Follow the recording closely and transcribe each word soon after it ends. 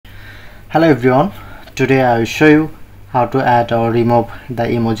Hello everyone, today I will show you how to add or remove the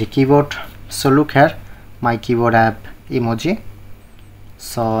emoji keyboard. So look here, my keyboard app emoji.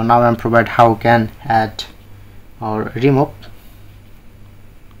 So now I'm provide how can add or remove.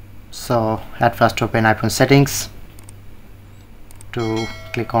 So at first open iPhone settings, to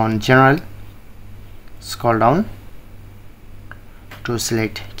click on general, scroll down to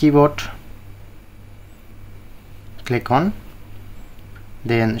select keyboard, click on,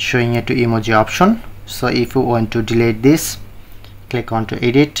 then showing it to emoji option. So if you want to delete this, click on to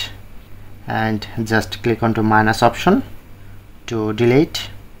edit and just click on to minus option to delete.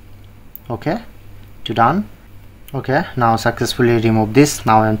 Okay, to done. Okay, now successfully remove this.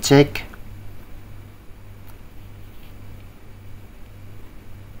 Now I'm check.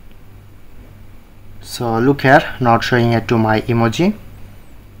 So look here, not showing it to my emoji,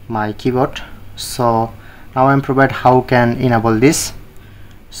 my keyboard. So now I'm provide how can enable this.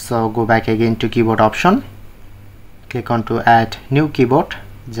 So go back again to keyboard option, click on to add new keyboard,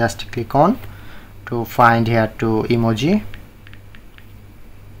 just click on to find here to emoji,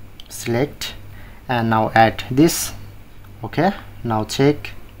 select and now add this. Okay, now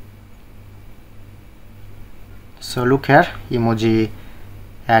check. So look here, emoji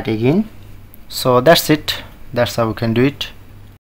add again. So that's it, that's how we can do it.